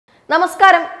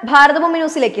നമസ്കാരം, ഭാരതഭൂമി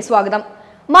ന്യൂസിലേക്ക് സ്വാഗതം.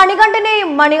 മണികണ്ഠനെയും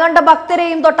മണികണ്ഠ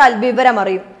ഭക്തരെയും തൊട്ടാൽ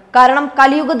വിവരമറിയും. കാരണം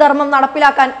കലിയുഗ ധർമ്മം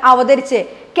നടപ്പിലാക്കാൻ അവതരിച്ച്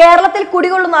കേരളത്തിൽ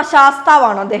കുടികൊള്ളുന്ന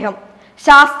ശാസ്താവാണ് അദ്ദേഹം.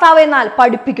 ശാസ്താവ് എന്നാൽ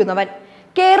പഠിപ്പിക്കുന്നവൻ.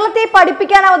 കേരളത്തെ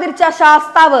പഠിപ്പിക്കാൻ അവതരിച്ച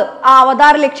ശാസ്താവ് ആ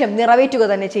അവതാര ലക്ഷ്യം നിറവേറ്റുക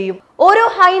തന്നെ ചെയ്യും. ഓരോ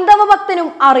ഹൈന്ദവ ഭക്തനും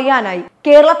അറിയാനായി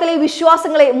കേരളത്തിലെ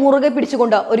വിശ്വാസങ്ങളെ മുറുകെ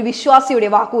പിടിച്ചുകൊണ്ട് ഒരു വിശ്വാസിയുടെ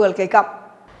വാക്കുകൾ കേൾക്കാം.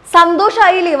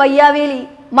 സന്തോഷായില്ലേ വയ്യാവേലി,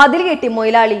 മതിൽ കെട്ടി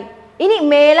മൊയിലാളി, ഇനി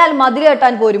മേലാൽ മതിൽ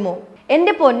കെട്ടാൻ പോരുമോ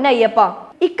എന്റെ പൊന്നയ്യപ്പ.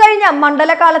 ഇക്കഴിഞ്ഞ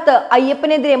മണ്ഡലകാലത്ത്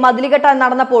അയ്യപ്പനെതിരെ മതിൽ കെട്ടാൻ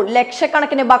നടന്നപ്പോൾ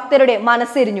ലക്ഷക്കണക്കിന് ഭക്തരുടെ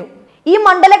മനസ്സെരിഞ്ഞു. ഈ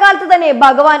മണ്ഡലകാലത്ത് തന്നെ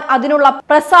ഭഗവാൻ അതിനുള്ള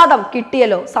പ്രസാദം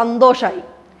കിട്ടിയല്ലോ, സന്തോഷായി.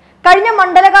 കഴിഞ്ഞ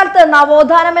മണ്ഡലകാലത്ത്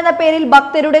നവോത്ഥാനം എന്ന പേരിൽ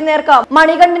ഭക്തരുടെ നേർക്ക്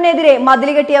മണികണ്ഠനെതിരെ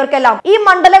മതിൽ കെട്ടിയവർക്കെല്ലാം ഈ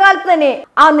മണ്ഡലകാലത്ത് തന്നെ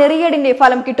ആ നെറികേടിന്റെ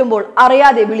ഫലം കിട്ടുമ്പോൾ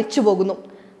അറിയാതെ വിളിച്ചു പോകുന്നു,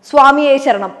 സ്വാമിയെ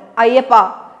ശരണം, അയ്യപ്പ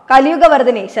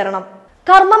കലിയുഗവരദനെ ശരണം.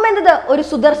 കർമ്മം എന്നത് ഒരു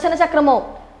സുദർശന ചക്രമോ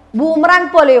ബൂമറാങ്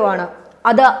പോലെയോ ആണ്.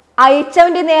 അത്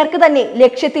അയച്ചവന്റെ നേർക്ക് തന്നെ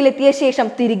ലക്ഷ്യത്തിലെത്തിയ ശേഷം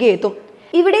തിരികെ എത്തും.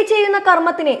 ഇവിടെ ചെയ്യുന്ന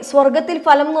കർമ്മത്തിനെ സ്വർഗത്തിൽ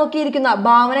ഫലം നോക്കിയിരിക്കുന്ന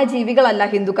ഭാവന ജീവികളല്ല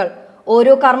ഹിന്ദുക്കൾ.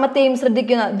 ഓരോ കർമ്മത്തെയും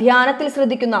ശ്രദ്ധിക്കുന്ന, ധ്യാനത്തിൽ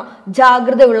ശ്രദ്ധിക്കുന്ന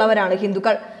ജാഗ്രതയുള്ളവരാണ്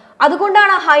ഹിന്ദുക്കൾ.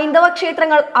 അതുകൊണ്ടാണ് ഹൈന്ദവ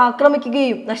ക്ഷേത്രങ്ങൾ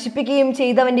ആക്രമിക്കുകയും നശിപ്പിക്കുകയും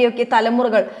ചെയ്തവന്റെയൊക്കെ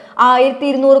തലമുറകൾ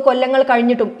 1200 കൊല്ലങ്ങൾ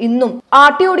കഴിഞ്ഞിട്ടും ഇന്നും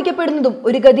ആട്ടിയോടിക്കപ്പെടുന്നതും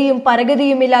ഒരു ഗതിയും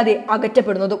പരഗതിയും ഇല്ലാതെ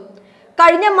അകറ്റപ്പെടുന്നതും.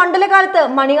 കഴിഞ്ഞ മണ്ഡലകാലത്ത്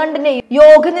മണികണ്ഠന്റെ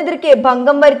യോഗനിദ്രയ്ക്ക്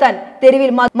ഭംഗം വരുത്താൻ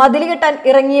തെരുവിൽ മതിൽ കെട്ടാൻ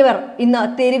ഇറങ്ങിയവർ ഇന്ന്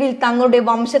തെരുവിൽ തങ്ങളുടെ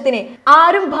വംശത്തിനെ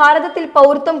ആരും ഭാരതത്തിൽ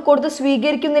പൗരത്വം കൊടുത്ത്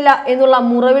സ്വീകരിക്കുന്നില്ല എന്നുള്ള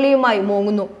മുറവിളിയുമായി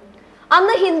മോങ്ങുന്നു.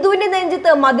 അന്ന് ഹിന്ദുവിന്റെ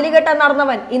നെഞ്ചത്ത് മതിൽ കെട്ടാൻ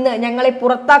നടന്നവൻ ഇന്ന് ഞങ്ങളെ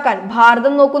പുറത്താക്കാൻ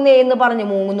ഭാരതം നോക്കുന്നേ എന്ന് പറഞ്ഞ്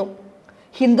മോങ്ങുന്നു.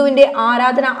 ഹിന്ദുവിന്റെ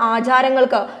ആരാധന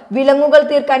ആചാരങ്ങൾക്ക് വിലങ്ങുകൾ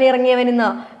തീർക്കാൻ ഇറങ്ങിയവൻ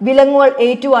ഇന്ന് വിലങ്ങുകൾ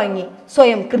ഏറ്റുവാങ്ങി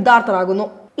സ്വയം കൃതാർത്ഥരാകുന്നു.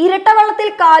 ഇരട്ട വള്ളത്തിൽ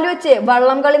കാലുവെച്ച്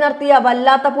വള്ളം കളി നടത്തിയ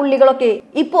വല്ലാത്ത പുള്ളികളൊക്കെ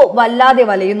ഇപ്പോ വല്ലാതെ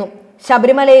വലയുന്നു.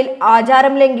 ശബരിമലയിൽ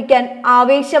ആചാരം ലംഘിക്കാൻ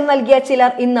ആവേശം നൽകിയ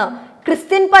ചിലർ ഇന്ന്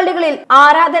ക്രിസ്ത്യൻ പള്ളികളിൽ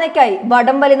ആരാധനയ്ക്കായി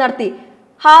വടംവലി നടത്തി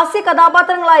ഹാസ്യ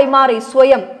കഥാപാത്രങ്ങളായി മാറി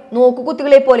സ്വയം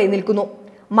നോക്കുകുത്തികളെ പോലെ നിൽക്കുന്നു.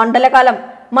 മണ്ഡലകാലം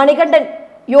മണികണ്ഠൻ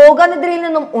യോഗനിദ്രയിൽ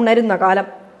നിന്നും ഉണരുന്ന കാലം,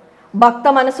 ഭക്ത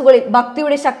മനസ്സുകളിൽ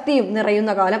ഭക്തിയുടെ ശക്തിയും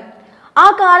നിറയുന്ന കാലം. ആ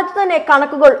കാലത്ത് തന്നെ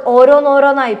കണക്കുകൾ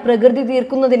ഓരോന്നോരോന്നായി പ്രകൃതി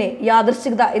തീർക്കുന്നതിനെ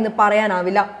യാദൃശ്ചികത എന്ന്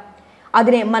പറയാനാവില്ല.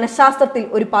 അതിനെ മനഃശാസ്ത്രത്തിൽ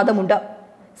ഒരു പദമുണ്ട്,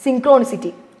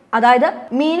 സിൻക്രോണിസിറ്റി, അതായത്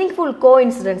മീനിങ് ഫുൾ കോ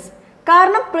ഇൻസിഡൻസ്.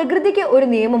 കാരണം പ്രകൃതിക്ക് ഒരു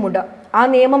നിയമമുണ്ട്. ആ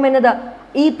നിയമം എന്നത്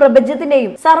ഈ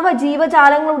പ്രപഞ്ചത്തിന്റെയും സർവ്വ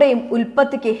ജീവജാലങ്ങളുടെയും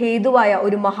ഉൽപ്പത്തിക്ക് ഹേതുവായ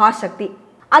ഒരു മഹാശക്തി.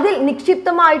 അതിൽ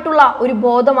നിക്ഷിപ്തമായിട്ടുള്ള ഒരു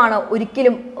ബോധമാണ്.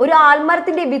 ഒരിക്കലും ഒരു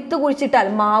ആൽമരത്തിന്റെ വിത്ത് കുഴിച്ചിട്ടാൽ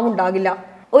മാവുണ്ടാകില്ല.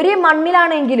 ഒരേ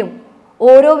മണ്ണിലാണെങ്കിലും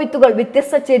ഓരോ വിത്തുകൾ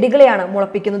വ്യത്യസ്ത ചെടികളെയാണ്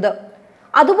മുളപ്പിക്കുന്നത്.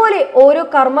 അതുപോലെ ഓരോ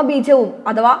കർമ്മബീജവും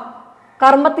അഥവാ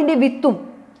കർമ്മത്തിന്റെ വിത്തും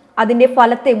അതിന്റെ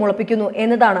ഫലത്തെ മുളപ്പിക്കുന്നു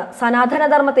എന്നതാണ്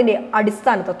സനാതനധർമ്മത്തിന്റെ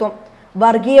അടിസ്ഥാന തത്വം.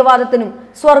 വർഗീയവാദത്തിനും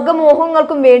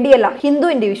സ്വർഗമോഹങ്ങൾക്കും വേണ്ടിയല്ല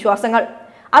ഹിന്ദുവിന്റെ വിശ്വാസങ്ങൾ.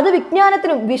 അത്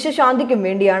വിജ്ഞാനത്തിനും വിശ്വശാന്തിക്കും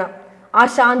വേണ്ടിയാണ്. ആ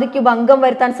ശാന്തിക്ക് ഭംഗം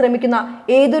വരുത്താൻ ശ്രമിക്കുന്ന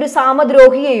ഏതൊരു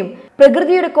സാമദ്രോഹിയെയും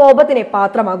പ്രകൃതിയുടെ കോപത്തിന്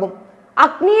പാത്രമാകും.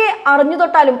 അഗ്നിയെ അറിഞ്ഞു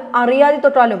തൊട്ടാലും അറിയാതെ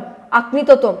തൊട്ടാലും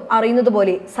അഗ്നിതത്വം അറിയുന്നത്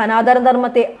പോലെ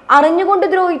സനാതനധർമ്മത്തെ അറിഞ്ഞുകൊണ്ട്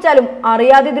ദ്രോഹിച്ചാലും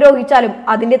അറിയാതെ ദ്രോഹിച്ചാലും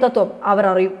അതിന്റെ തത്വം അവർ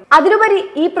അറിയും. അതിലുപരി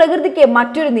ഈ പ്രകൃതിക്ക്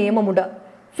മറ്റൊരു നിയമമുണ്ട്.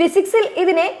 ഫിസിക്സിൽ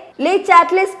ഇതിനെ ലേ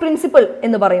ചാറ്റ്ലേസ് പ്രിൻസിപ്പിൾ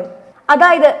എന്ന് പറയും.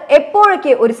 അതായത്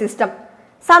എപ്പോഴൊക്കെ ഒരു സിസ്റ്റം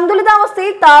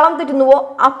സന്തുലിതാവസ്ഥയിൽ താളം തെറ്റുന്നുവോ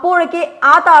അപ്പോഴൊക്കെ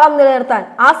ആ താളം നിലനിർത്താൻ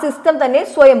ആ സിസ്റ്റം തന്നെ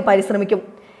സ്വയം പരിശ്രമിക്കും.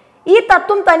 ഈ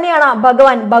തത്വം തന്നെയാണ്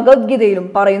ഭഗവാൻ ഭഗവത്ഗീതയിലും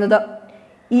പറയുന്നത്.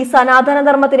 ഈ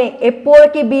സനാതനധർമ്മത്തിന്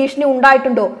എപ്പോഴൊക്കെ ഭീഷണി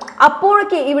ഉണ്ടായിട്ടുണ്ടോ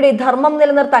അപ്പോഴൊക്കെ ഇവിടെ ധർമ്മം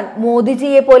നിലനിർത്താൻ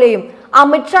മോദിജിയെ പോലെയും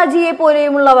അമിത്ഷാജിയെ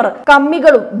പോലെയുമുള്ളവർ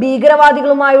കമ്മികളും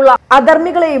ഭീകരവാദികളുമായുള്ള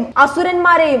അധർമ്മികളെയും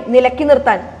അസുരന്മാരെയും നിലക്കി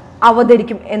നിർത്താൻ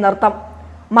അവതരിക്കും എന്നർത്ഥം.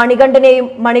 മണികണ്ഠനെയും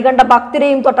മണികണ്ഠ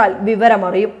ഭക്തരെയും തൊട്ടാൽ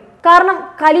വിവരമറിയും. കാരണം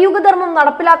കലിയുഗധർമ്മം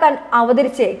നടപ്പിലാക്കാൻ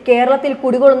അവതരിച്ച് കേരളത്തിൽ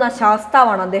കുടികൊള്ളുന്ന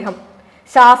ശാസ്താവാണ് അദ്ദേഹം.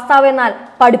 ശാസ്താവ് എന്നാൽ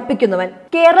പഠിപ്പിക്കുന്നവൻ.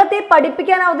 കേരളത്തെ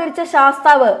പഠിപ്പിക്കാൻ അവതരിച്ച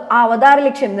ശാസ്താവ് ആ അവതാര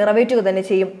ലക്ഷ്യം നിറവേറ്റുക തന്നെ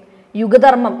ചെയ്യും.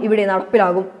 യുഗധർമ്മം ഇവിടെ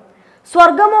നടപ്പിലാകും.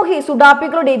 സ്വർഗമോഹി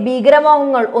സുഡാപ്പികളുടെ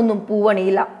ഭീകരമോഹങ്ങൾ ഒന്നും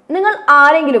പൂവണിയില്ല. നിങ്ങൾ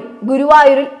ആരെങ്കിലും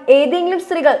ഗുരുവായൂരിൽ ഏതെങ്കിലും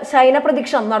സ്ത്രീകൾ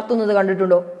ശയനപ്രദക്ഷിണം നടത്തുന്നത്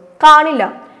കണ്ടിട്ടുണ്ടോ? കാണില്ല.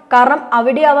 കാരണം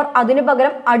അവിടെ അവർ അതിനു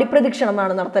പകരം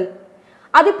അടിപ്രദക്ഷിണമാണ് നടത്തൽ.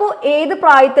 അതിപ്പോ ഏത്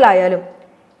പ്രായത്തിലായാലും.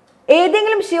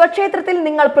 ഏതെങ്കിലും ശിവക്ഷേത്രത്തിൽ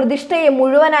നിങ്ങൾ പ്രതിഷ്ഠയെ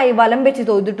മുഴുവനായി വലം വെച്ച്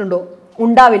തൊഴുതിട്ടുണ്ടോ?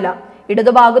 ഉണ്ടാവില്ല.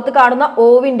 ഇടതുഭാഗത്ത് കാണുന്ന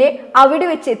ഓവിന്റെ അവിടെ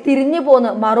വെച്ച് തിരിഞ്ഞു പോന്ന്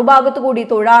മറുഭാഗത്തു കൂടി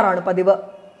തൊഴാറാണ് പതിവ്.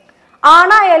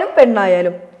 ആണായാലും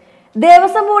പെണ്ണായാലും.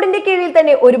 ദേവസ്വം ബോർഡിന്റെ കീഴിൽ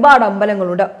തന്നെ ഒരുപാട്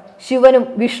അമ്പലങ്ങളുണ്ട്. ശിവനും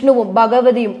വിഷ്ണുവും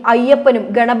ഭഗവതിയും അയ്യപ്പനും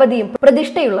ഗണപതിയും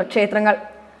പ്രതിഷ്ഠയുള്ള ക്ഷേത്രങ്ങൾ.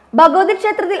 ഭഗവതി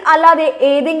ക്ഷേത്രത്തിൽ അല്ലാതെ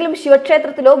ഏതെങ്കിലും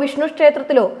ശിവക്ഷേത്രത്തിലോ വിഷ്ണു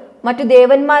ക്ഷേത്രത്തിലോ മറ്റു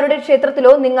ദേവന്മാരുടെ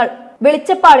ക്ഷേത്രത്തിലോ നിങ്ങൾ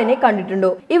വെളിച്ചപ്പാടിനെ കണ്ടിട്ടുണ്ടോ?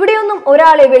 ഇവിടെയൊന്നും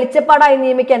ഒരാളെ വെളിച്ചപ്പാടായി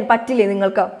നിയമിക്കാൻ പറ്റില്ലേ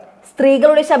നിങ്ങൾക്ക്?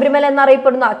 സ്ത്രീകളുടെ ശബരിമല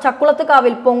എന്നറിയപ്പെടുന്ന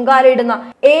ചക്കുളത്തുകാവിൽ പൊങ്കാലയിടുന്ന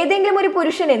ഏതെങ്കിലും ഒരു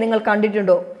പുരുഷനെ നിങ്ങൾ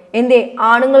കണ്ടിട്ടുണ്ടോ? എന്തേ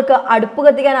ആണുങ്ങൾക്ക് അടുപ്പ്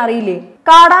കത്തിക്കാൻ അറിയില്ലേ?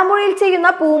 കാടാമ്പുഴയിൽ ചെയ്യുന്ന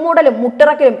പൂമൂടലും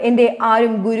മുട്ടിറക്കലും എന്തേ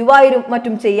ആരും ഗുരുവായൂരും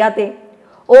മറ്റും ചെയ്യാത്തേ?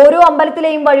 ഓരോ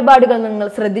അമ്പലത്തിലെയും വഴിപാടുകൾ നിങ്ങൾ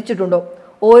ശ്രദ്ധിച്ചിട്ടുണ്ടോ?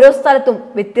 ഓരോ സ്ഥലത്തും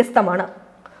വ്യത്യസ്തമാണ്.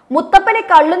 മുത്തപ്പനെ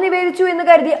കള്ളു നിവേദിച്ചു എന്ന്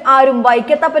കരുതി ആരും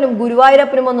വൈക്കത്തപ്പനും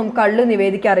ഗുരുവായൂരപ്പനും ഒന്നും കള്ളു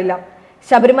നിവേദിക്കാറില്ല.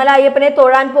 ശബരിമല അയ്യപ്പനെ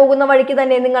തൊഴാൻ പോകുന്ന വഴിക്ക്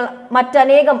തന്നെ നിങ്ങൾ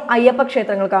മറ്റനേകം അയ്യപ്പ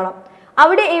ക്ഷേത്രങ്ങൾ കാണാം.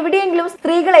 അവിടെ എവിടെയെങ്കിലും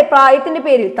സ്ത്രീകളെ പ്രായത്തിന്റെ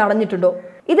പേരിൽ തടഞ്ഞിട്ടുണ്ടോ?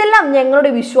 ഇതെല്ലാം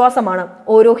ഞങ്ങളുടെ വിശ്വാസമാണ്.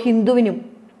 ഓരോ ഹിന്ദുവിനും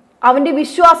അവന്റെ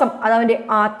വിശ്വാസം അത് അവന്റെ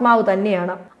ആത്മാവ്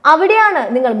തന്നെയാണ്. അവിടെയാണ്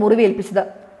നിങ്ങൾ മുറിവേൽപ്പിച്ചത്.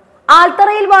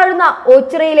 ആൽത്തറയിൽ വാഴുന്ന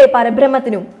ഓച്ചിറയിലെ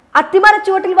പരബ്രഹ്മത്തിനും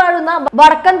അത്തിമരച്ചുവട്ടിൽ വാഴുന്ന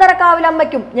വടക്കന്തറ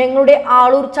കാവിലമ്മയ്ക്കും ഞങ്ങളുടെ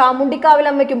ആളൂർ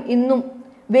ചാമുണ്ടിക്കാവിലമ്മയ്ക്കും ഇന്നും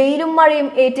വെയിലും മഴയും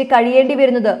ഏറ്റ് കഴിയേണ്ടി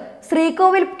വരുന്നത്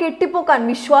ശ്രീകോവിൽ കെട്ടിപ്പോക്കാൻ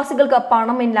വിശ്വാസികൾക്ക്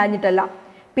പണമില്ലാഞ്ഞിട്ടല്ല.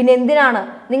 പിന്നെ എന്തിനാണ്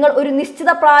നിങ്ങൾ ഒരു നിശ്ചിത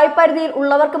പ്രായപരിധിയിൽ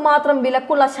ഉള്ളവർക്ക് മാത്രം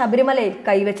വിലക്കുള്ള ശബരിമലയിൽ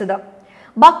കൈവച്ചത്?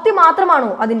 ഭക്തി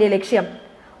മാത്രമാണോ അതിന്റെ ലക്ഷ്യം?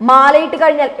 മാലയിട്ട്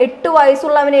കഴിഞ്ഞാൽ 8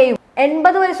 വയസ്സുള്ളവനെയും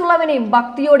 80 വയസ്സുള്ളവനെയും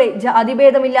ഭക്തിയോടെ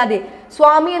ജാതിഭേദമില്ലാതെ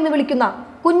സ്വാമി എന്ന് വിളിക്കുന്ന,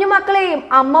 കുഞ്ഞുമക്കളെയും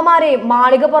അമ്മമാരെയും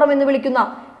മാളികപ്പുറം എന്ന് വിളിക്കുന്ന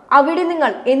അവിടെ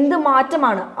നിങ്ങൾ എന്ത്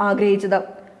മാറ്റമാണ് ആഗ്രഹിച്ചത്?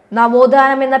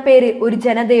 നവോത്ഥാനം എന്ന പേര് ഒരു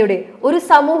ജനതയുടെ, ഒരു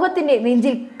സമൂഹത്തിന്റെ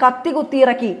നെഞ്ചിൽ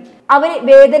കത്തികുത്തിയിറക്കി അവരെ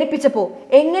വേദനിപ്പിച്ചപ്പോൾ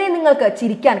എങ്ങനെ നിങ്ങൾക്ക്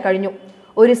ചിരിക്കാൻ കഴിഞ്ഞു?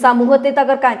 ഒരു സമൂഹത്തെ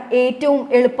തകർക്കാൻ ഏറ്റവും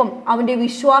എളുപ്പം അവന്റെ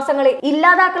വിശ്വാസങ്ങളെ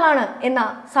ഇല്ലാതാക്കലാണ് എന്ന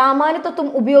സാമാന്യത്വം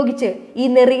ഉപയോഗിച്ച് ഈ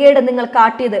നെറികേട് നിങ്ങൾ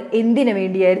കാട്ടിയത് എന്തിനു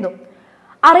വേണ്ടിയായിരുന്നു?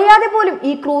 അറിയാതെ പോലും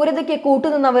ഈ ക്രൂരതയ്ക്ക്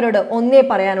കൂട്ടുനിന്നവരോട് ഒന്നേ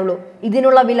പറയാനുള്ളൂ,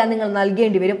 ഇതിനുള്ള വില നിങ്ങൾ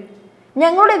നൽകേണ്ടി വരും.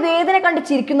 ഞങ്ങളുടെ വേദന കണ്ട്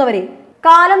ചിരിക്കുന്നവരെ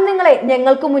കാലം നിങ്ങളെ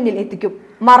ഞങ്ങൾക്ക് മുന്നിൽ എത്തിക്കും.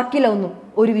 മറക്കില്ല ഒന്നും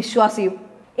ഒരു വിശ്വാസിയും.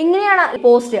 ഇങ്ങനെയാണ്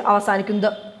പോസ്റ്റ്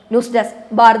അവസാനിക്കുന്നത്. News desk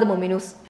Bharathabhoomi news.